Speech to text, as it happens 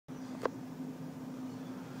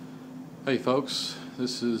Hey folks,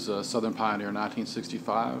 this is Southern Pioneer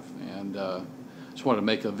 1965, and just wanted to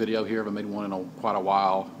make a video here. I haven't made one in quite a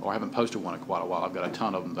while, or I haven't posted one in quite a while. I've got a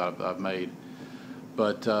ton of them that I've made,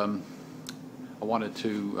 but I wanted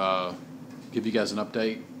to give you guys an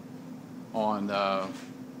update on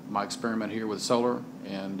my experiment here with solar,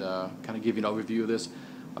 and kind of give you an overview of this.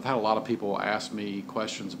 I've had a lot of people ask me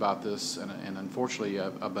questions about this, and unfortunately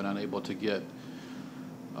I've been unable to get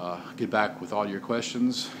back with all your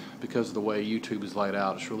questions because of the way YouTube is laid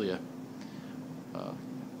out. It's really a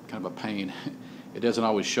kind of a pain. It doesn't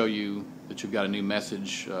always show you that you've got a new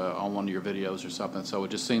message on one of your videos or something, so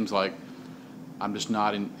it just seems like I'm just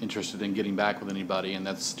not interested in getting back with anybody, and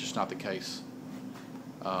that's just not the case.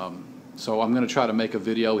 So I'm going to try to make a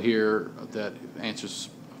video here that answers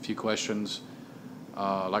a few questions,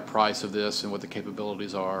 like price of this and what the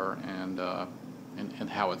capabilities are, and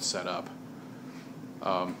how it's set up.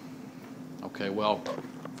 Okay, well,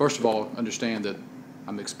 first of all, understand that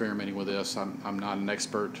I'm experimenting with this. I'm not an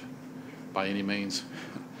expert by any means.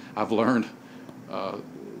 I've learned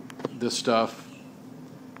this stuff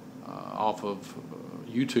off of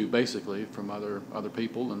YouTube, basically, from other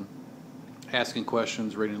people, and asking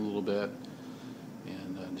questions, reading a little bit,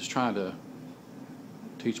 and just trying to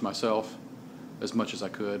teach myself as much as I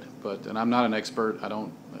could. And I'm not an expert. I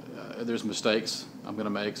don't. There's mistakes I'm going to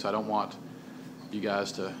make, so I don't want you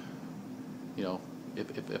guys to, you know,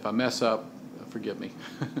 if I mess up, forgive me,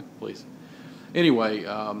 please. Anyway,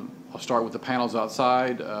 I'll start with the panels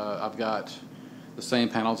outside. I've got the same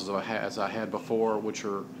panels as I had before, which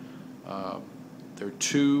are they're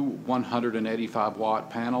two 185 watt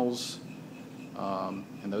panels, and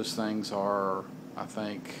those things are, I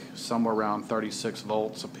think, somewhere around 36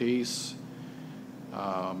 volts a piece,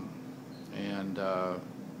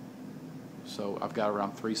 so I've got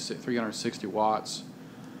around 360 watts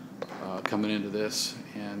coming into this,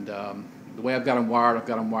 and the way I've got them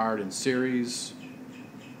wired in series,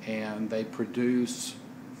 and they produce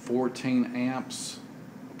 14 amps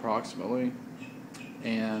approximately,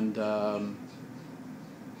 and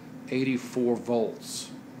 84 volts.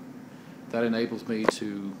 That enables me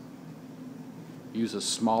to use a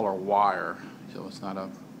smaller wire, so it's not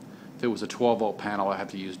if it was a 12 volt panel, I have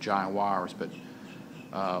to use giant wires, but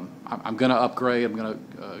I'm going to upgrade. I'm going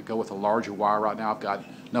to go with a larger wire right now. I've got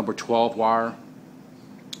number 12 wire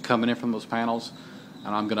coming in from those panels,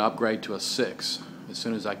 and I'm going to upgrade to a 6 as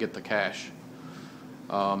soon as I get the cash.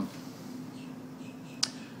 So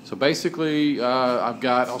basically,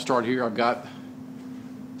 I'll start here. I've got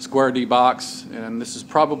Square D box, and this is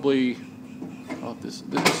probably,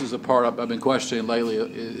 this is the part I've been questioning lately,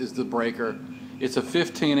 is the breaker. It's a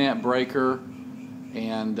 15 amp breaker,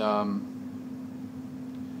 and I'm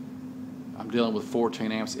dealing with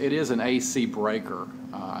 14 amps. It is an AC breaker.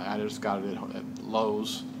 I just got it at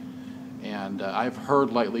Lowe's, and I've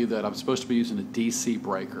heard lately that I'm supposed to be using a DC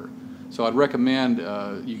breaker. So I'd recommend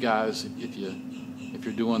you guys, if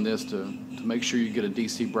you're doing this, to make sure you get a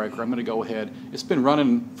DC breaker. I'm going to go ahead. It's been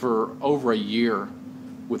running for over a year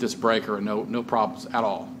with this breaker, and no problems at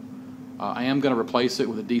all. I am going to replace it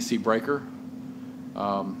with a DC breaker.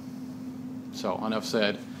 So enough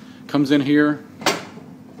said. Comes in here,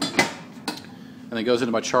 and then goes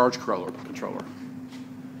into my charge controller.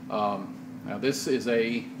 Now this is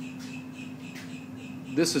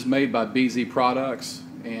made by BZ Products,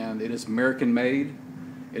 and it is American made.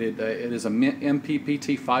 It is a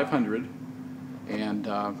MPPT 500, and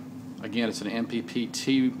again, it's an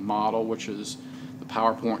MPPT model, which is the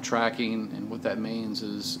PowerPoint tracking, and what that means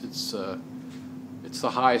is it's the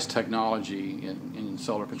highest technology in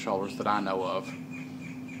solar controllers that I know of,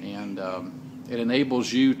 and it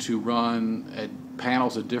enables you to run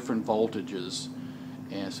panels at different voltages,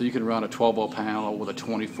 and so you can run a 12 volt panel with a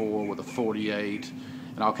 24, with a 48,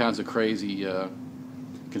 and all kinds of crazy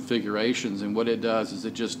configurations. And what it does is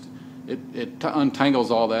it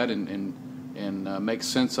untangles all that and makes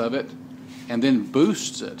sense of it, and then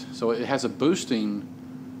boosts it. So it has a boosting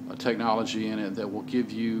technology in it that will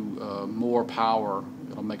give you more power.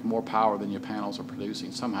 It'll make more power than your panels are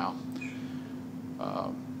producing somehow.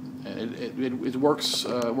 It works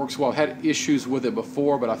well. I had issues with it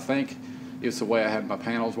before, but I think it's the way I had my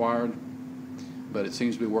panels wired. But it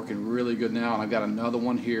seems to be working really good now, and I've got another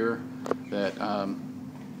one here that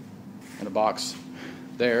in a box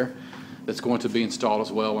there that's going to be installed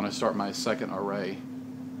as well when I start my second array.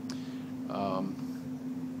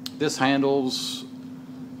 This handles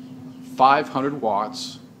 500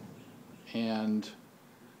 watts, and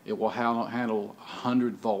it will handle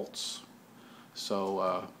 100 volts.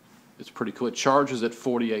 So it's pretty cool. It charges at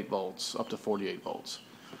 48 volts, up to 48 volts.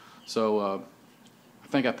 So I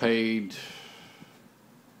think I paid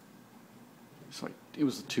it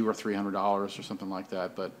was $200 or $300 or something like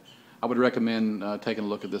that. But I would recommend taking a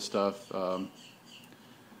look at this stuff.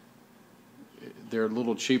 They're a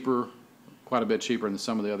little cheaper, quite a bit cheaper than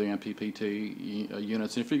some of the other MPPT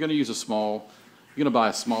units. And if you're going to use you're going to buy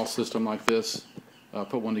a small system like this,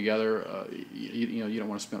 put one together, you don't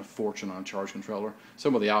want to spend a fortune on a charge controller.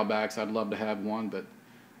 Some of the Outbacks, I'd love to have one, but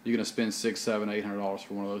you're going to spend $600, $700, $800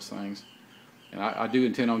 for one of those things. And I do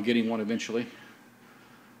intend on getting one eventually.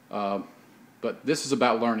 But this is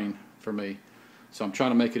about learning for me. So I'm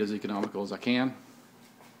trying to make it as economical as I can.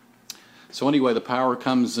 So anyway, the power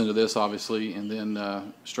comes into this, obviously, and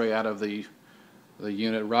then straight out of the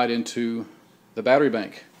unit right into the battery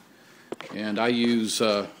bank. And I use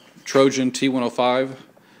Trojan T105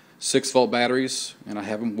 6-volt batteries, and I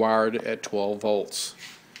have them wired at 12 volts.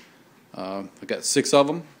 I've got 6 of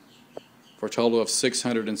them for a total of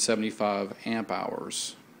 675 amp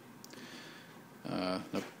hours.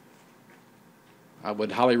 I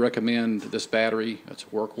would highly recommend this battery. It's a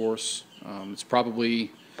workhorse. It's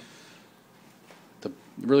probably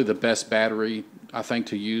really the best battery, I think,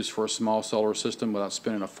 to use for a small solar system without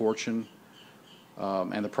spending a fortune.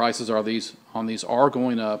 And the prices on these are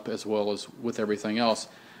going up, as well as with everything else.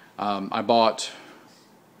 I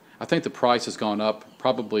think the price has gone up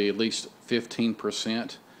probably at least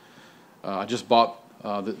 15%. I just bought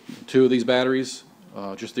 2 of these batteries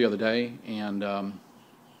just the other day, and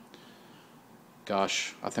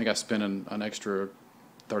gosh, I think I spent an extra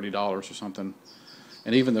 $30 or something.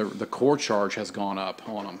 And even the core charge has gone up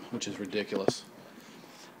on them, which is ridiculous.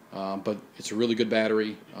 But it's a really good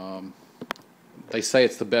battery. They say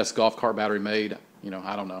it's the best golf cart battery made.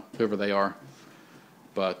 I don't know, whoever they are.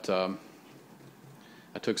 But I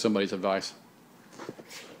took somebody's advice.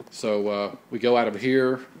 So we go out of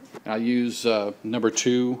here. I use number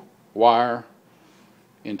 2 wire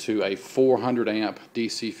into a 400 amp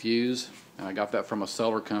DC fuse. And I got that from a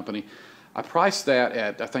solar company. I priced that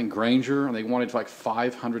at, I think, Grainger, and they wanted like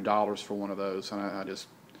 $500 for one of those. And I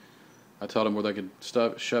told them where they could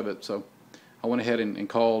shove it. So I went ahead and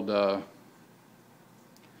called, I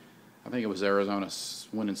think it was Arizona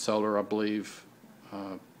Wind and Solar, I believe.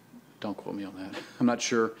 Don't quote me on that. I'm not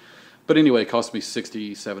sure. But anyway, it cost me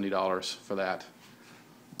 $60, $70 for that.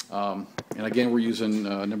 And again, we're using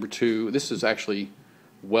number 2. This is actually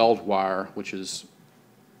weld wire, which is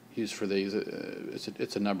used for these.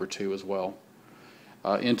 It's a number 2 as well.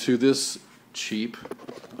 Into this cheap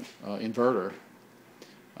inverter.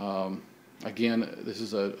 Again, this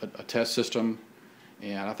is a test system,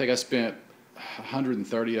 and I think I spent $130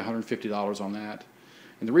 to $150 on that.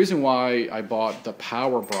 And the reason why I bought the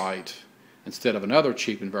PowerBright instead of another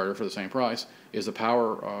cheap inverter for the same price is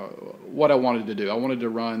what I wanted to do. I wanted to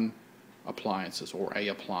run appliances, or an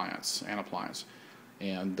appliance.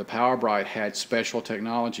 And the PowerBright had special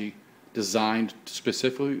technology designed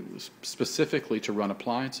specifically to run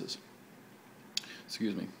appliances.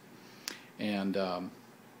 Excuse me. And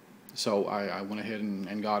so I went ahead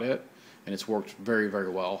and got it, and it's worked very, very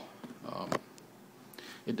well.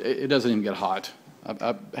 It doesn't even get hot.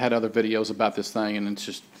 I've had other videos about this thing, and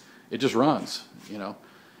it just runs,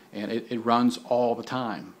 and it runs all the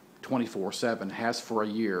time, 24/7, has for a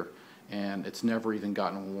year, and it's never even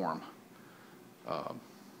gotten warm.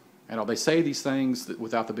 They say these things that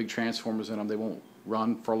without the big transformers in them, they won't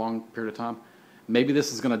run for a long period of time. Maybe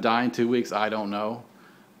this is going to die in 2 weeks. I don't know,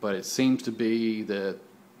 but it seems to be that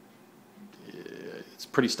it's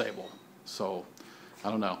pretty stable. So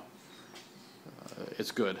I don't know.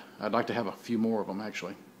 It's good. I'd like to have a few more of them,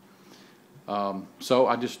 actually. So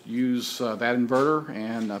I just use that inverter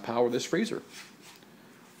and power this freezer.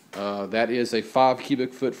 That is a 5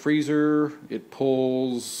 cubic foot freezer. It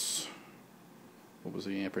pulls, what was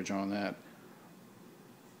the amperage on that?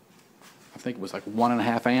 I think it was like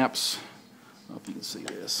 1.5 amps. I don't know if you can see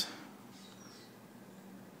this.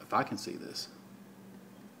 If I can see this.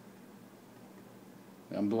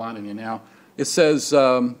 I'm blinding you now. It says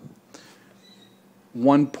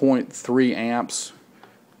 1.3 amps,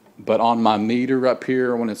 but on my meter up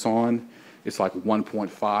here when it's on, it's like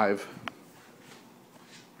 1.5.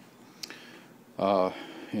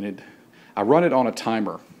 And I run it on a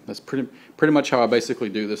timer. That's pretty much how I basically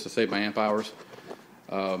do this to save my amp hours.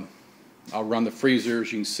 I'll run the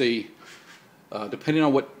freezers. You can see, depending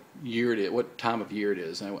on what time of year it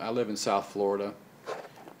is. I live in South Florida,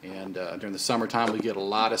 and during the summertime we get a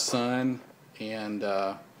lot of sun and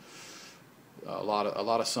a lot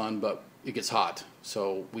of sun, but it gets hot,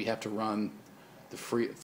 so we have to run the